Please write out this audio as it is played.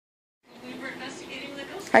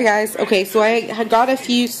Hi guys. Okay, so I had got a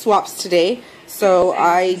few swaps today, so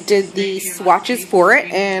I did the swatches for it,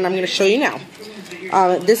 and I'm going to show you now.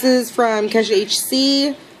 This is from Kesha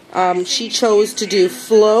HC. She chose to do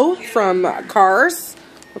Flow from Cars,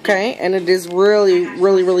 okay, and it is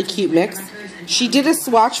really cute mix. She did a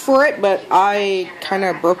swatch for it, but I kind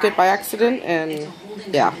of broke it by accident, and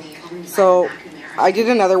yeah, so I did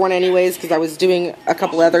another one anyways because I was doing a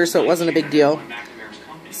couple others, so it wasn't a big deal.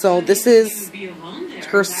 So this is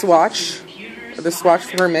her swatch, or the swatch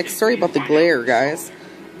for her mix. Sorry about the glare, guys.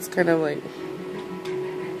 It's kind of like,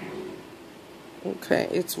 okay,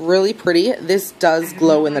 it's really pretty. This does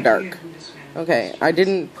glow in the dark. Okay, I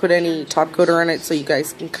didn't put any top coater on it so you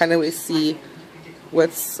guys can kind of see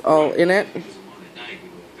what's all in it.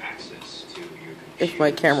 If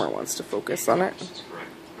my camera wants to focus on it.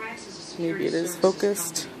 Maybe it is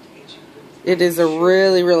focused. It is a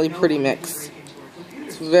really pretty mix.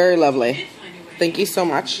 It's very lovely. Thank you so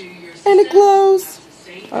much. And it glows.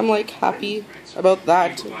 I'm like happy about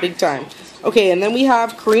that big time. Okay, and then we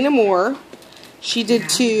have Karina Moore. She did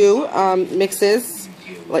two mixes,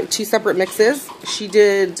 like two separate mixes. She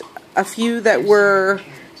did a few that were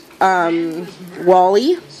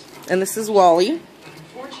Wally, and this is Wally.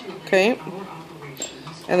 Okay,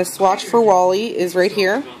 and the swatch for Wally is right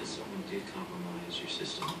here.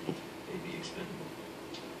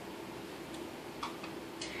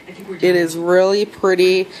 It is really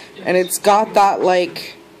pretty, and it's got that,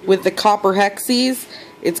 like, with the copper hexes,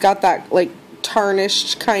 it's got that like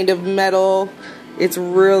tarnished kind of metal. It's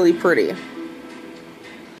really pretty.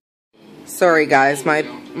 Sorry guys, my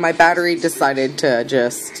battery decided to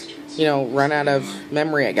just, you know, run out of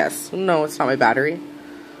memory, I guess. No, it's not my battery.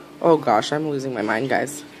 Oh gosh, I'm losing my mind,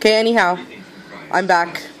 guys. Okay, anyhow, I'm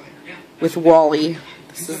back with Wally.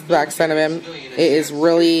 This is the back side of him. It is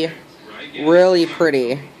really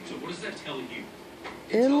pretty.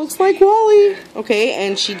 It looks like Wally. Okay,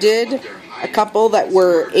 and she did a couple that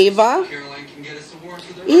were Eva.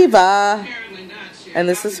 And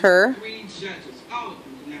this is her.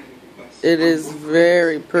 It is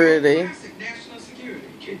very pretty.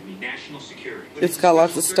 It's got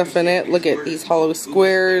lots of stuff in it. Look at these hollow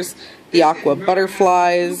squares, the aqua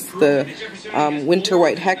butterflies, the winter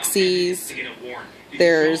white hexes.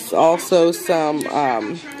 There's also some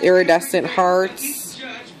iridescent hearts.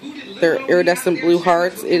 They're iridescent blue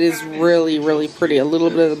hearts. It is really pretty. A little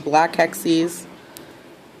bit of the black hexes.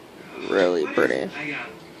 Really pretty.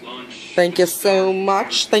 Thank you so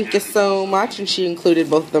much. Thank you so much. And she included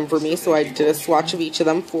both of them for me, so I did a swatch of each of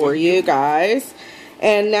them for you guys.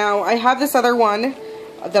 And now I have this other one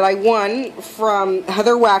that I won from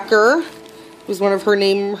Heather Wacker. It was one of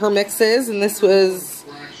her mixes, and this was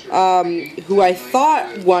who I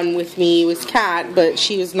thought won with me was Kat, but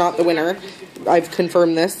she was not the winner. I've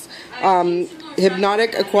confirmed this.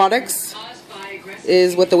 Hypnotic Aquatics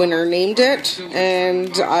is what the winner named it,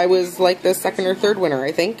 and I was like the second or third winner,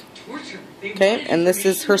 I think. Okay, and this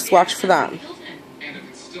is her swatch for that.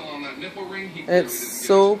 It's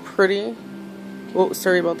so pretty. Oh,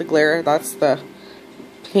 sorry about the glare. That's the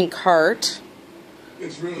pink heart.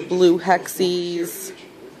 Blue hexes,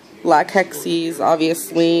 black hexes,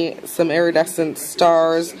 obviously, some iridescent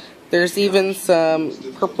stars. There's even some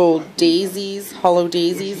purple daisies, hollow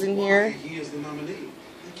daisies in here.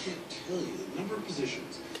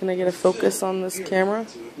 Can I get a focus on this camera?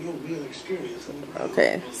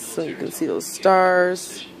 Okay, so you can see those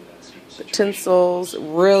stars, the tinsels,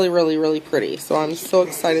 really pretty. So I'm so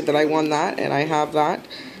excited that I won that, and I have that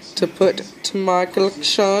to put to my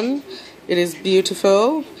collection. It is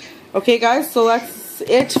beautiful. Okay guys, so that's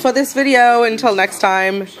it for this video. Until next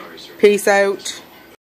time, peace out.